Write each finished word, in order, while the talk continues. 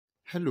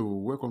Hello,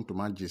 welcome to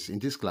Mathgist. In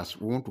this class,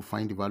 we want to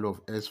find the value of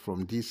s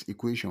from this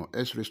equation.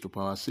 S raised to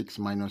power 6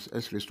 minus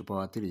s raised to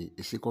power 3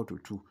 is equal to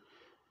 2.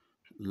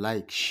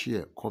 Like,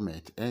 share,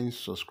 comment, and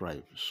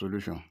subscribe.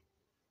 Solution.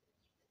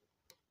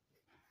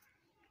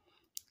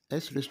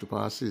 S raised to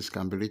power 6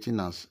 can be written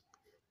as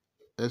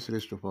s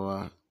raised to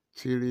power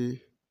 3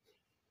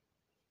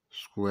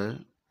 square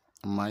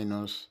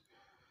minus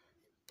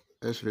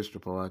s raised to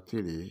power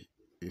 3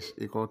 is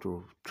equal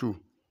to 2.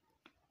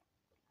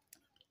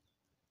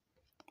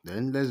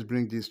 Then let's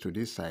bring this to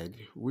this side.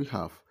 We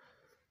have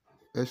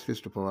s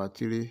raised to power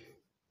 3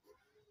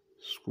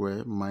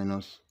 square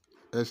minus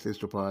s raised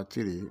to power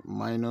 3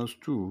 minus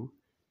 2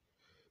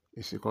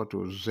 is equal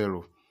to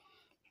 0.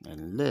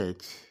 And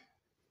let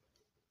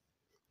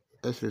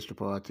s raised to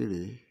power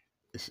 3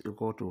 is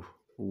equal to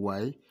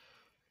y.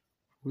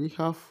 We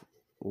have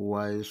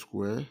y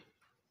square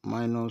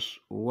minus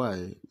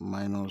y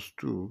minus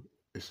 2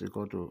 is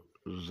equal to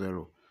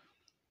 0.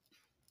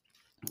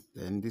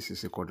 Then this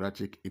is a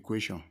quadratic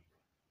equation.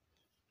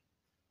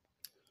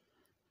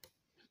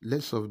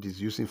 Let's solve this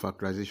using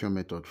factorization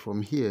method.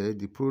 From here,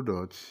 the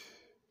product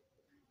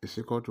is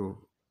equal to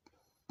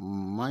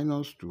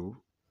minus 2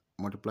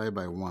 multiplied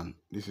by 1.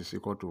 This is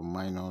equal to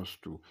minus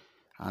 2.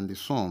 And the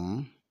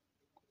sum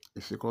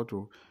is equal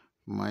to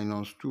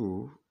minus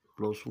 2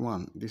 plus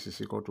 1. This is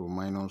equal to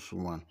minus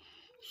 1.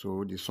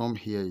 So the sum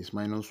here is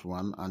minus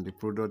 1 and the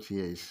product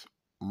here is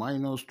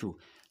minus 2.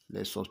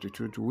 Let's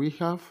substitute. We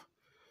have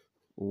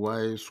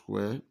y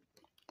squared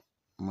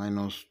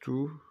minus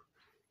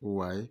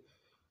 2y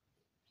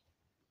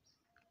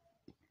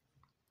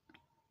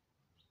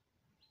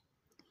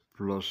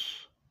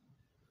plus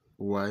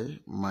y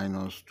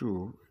minus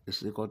 2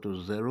 is equal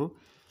to 0.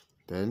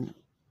 Then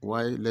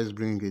y, let's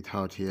bring it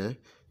out here.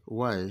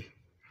 Y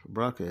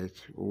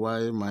bracket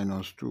y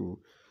minus 2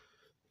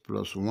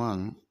 plus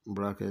 1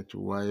 bracket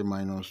y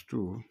minus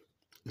 2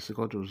 is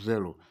equal to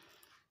 0.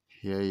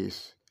 Here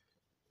is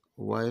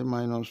y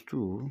minus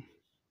 2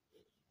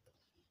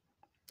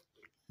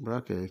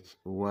 bracket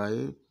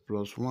y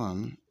plus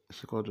 1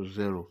 is equal to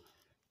 0.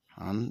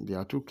 And there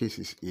are two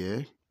cases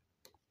here.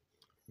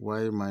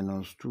 Y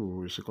minus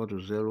 2 is equal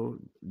to 0.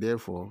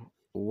 Therefore,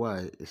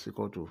 y is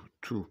equal to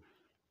 2.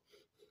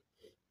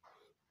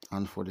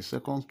 And for the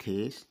second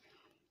case,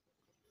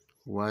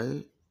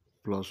 y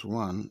plus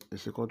 1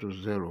 is equal to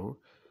 0.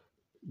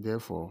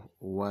 Therefore,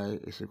 y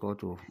is equal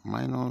to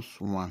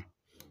minus 1.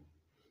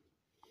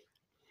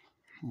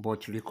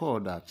 But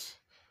recall that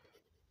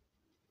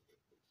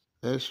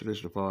s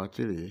raised to power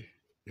 3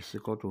 is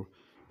equal to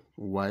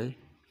y.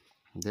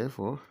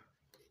 Therefore,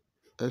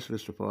 s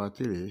raised to power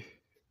 3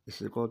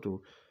 is equal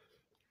to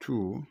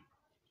 2,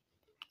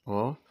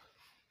 or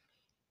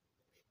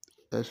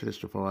s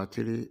raised to power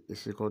 3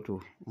 is equal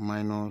to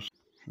minus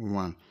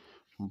 1.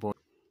 But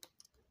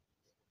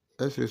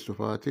s raised to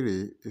power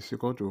 3 is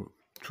equal to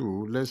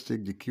 2. Let's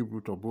take the cube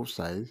root of both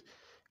sides.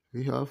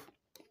 We have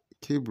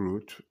cube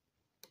root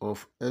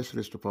of s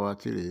raised to power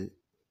 3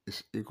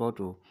 is equal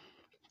to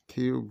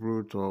cube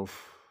root of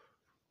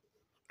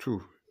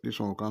 2. This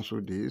one will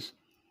cancel this.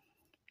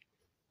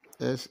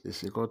 S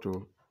is equal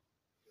to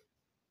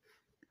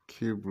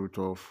cube root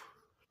of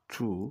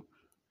 2,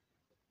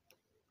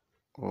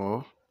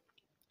 or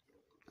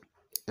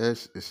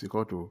s is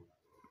equal to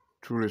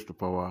 2 raised to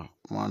power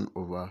 1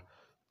 over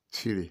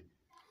 3.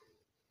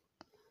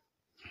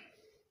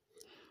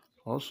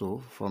 Also,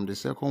 from the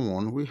second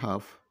one, we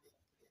have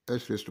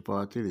s raised to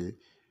power 3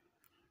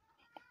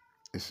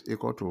 is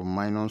equal to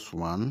minus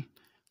 1.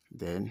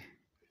 Then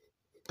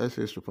s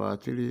raised to power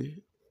 3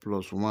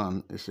 plus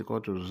 1 is equal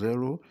to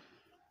 0.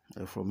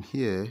 And from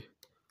here,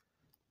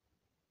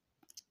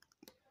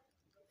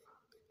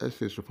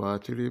 s raised to power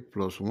 3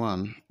 plus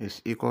 1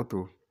 is equal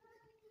to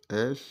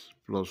s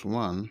plus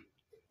 1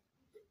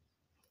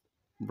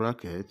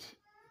 bracket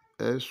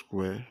s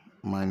squared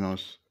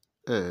minus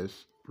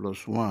s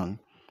plus 1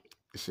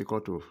 is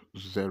equal to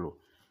 0.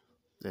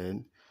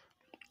 Then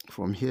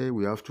from here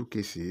we have two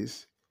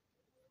cases.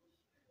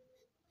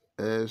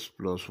 S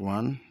plus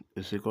 1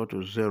 is equal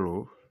to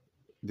 0.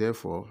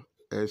 Therefore,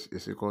 s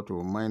is equal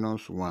to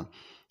minus 1.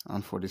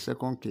 And for the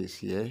second case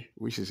here,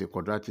 which is a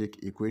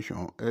quadratic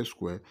equation, s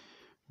squared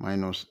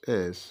minus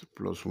s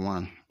plus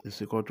 1 is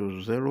equal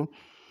to 0.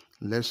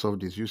 Let's solve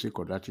this using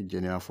quadratic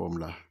general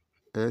formula.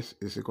 S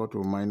is equal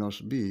to minus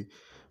b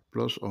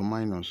plus or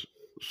minus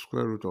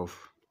square root of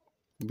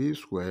b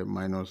squared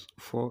minus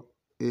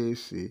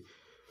 4ac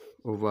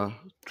over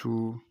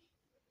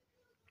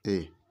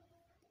 2a.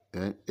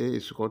 Then a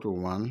is equal to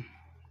 1,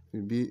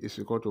 b is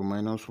equal to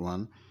minus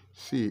 1,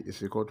 c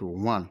is equal to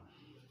 1.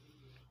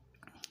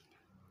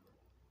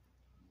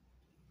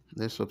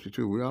 Let's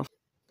substitute. We have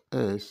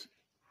s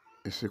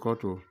is equal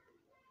to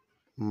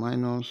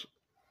minus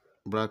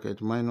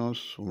bracket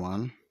minus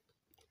 1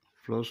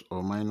 plus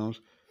or minus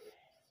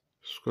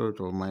square root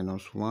of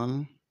minus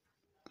 1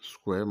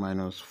 square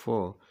minus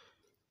 4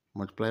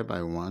 multiplied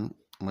by 1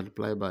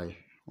 multiplied by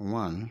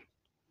 1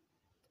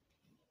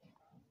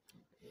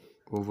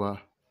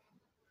 over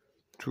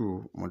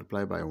 2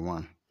 multiplied by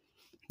 1.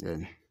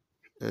 Then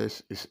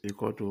S is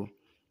equal to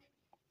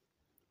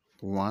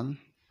 1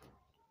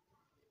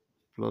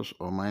 plus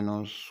or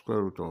minus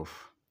square root of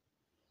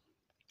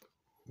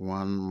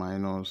 1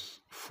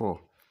 minus 4,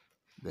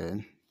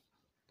 then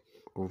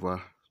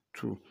over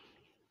 2.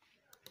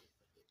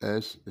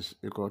 S is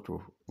equal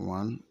to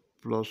 1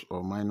 plus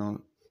or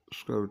minus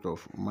square root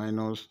of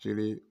minus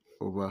 3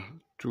 over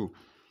 2.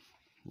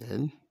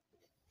 Then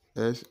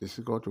S is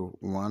equal to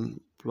 1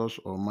 plus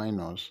or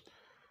minus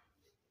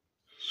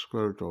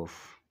square root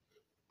of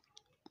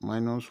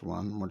minus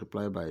 1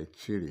 multiplied by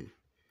 3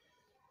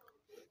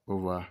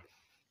 over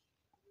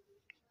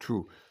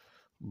 2.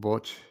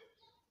 But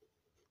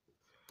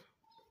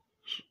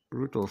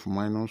root of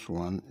minus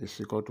 1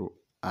 is equal to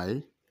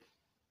I.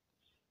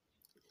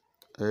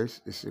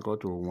 S is equal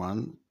to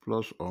 1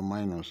 plus or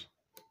minus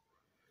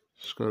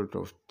square root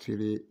of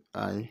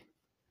 3i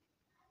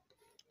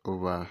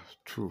over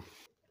 2.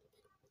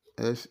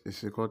 S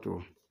is equal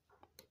to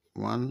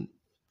 1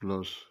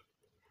 plus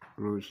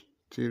root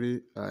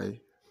 3i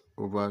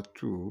over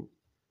 2,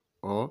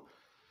 or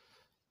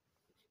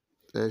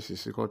S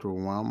is equal to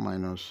 1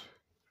 minus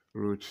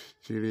root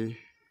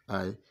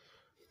 3i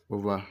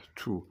over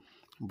 2.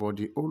 But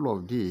the whole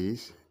of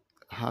this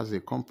has a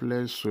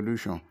complex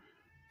solution,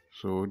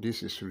 so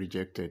this is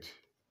rejected.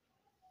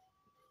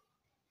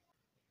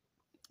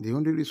 The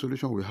only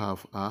solution we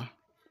have are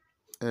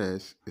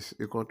S is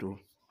equal to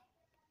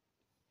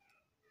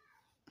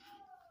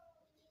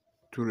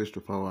 2 raised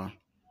to power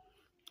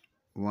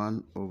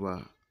 1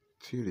 over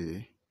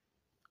 3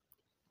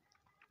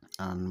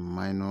 and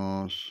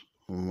minus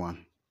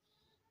 1.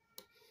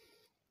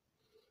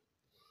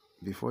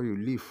 Before you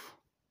leave,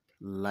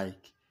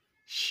 like,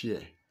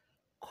 share,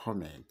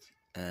 comment,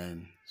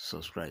 and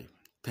subscribe.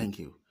 Thank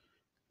you.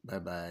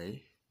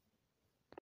 Bye-bye.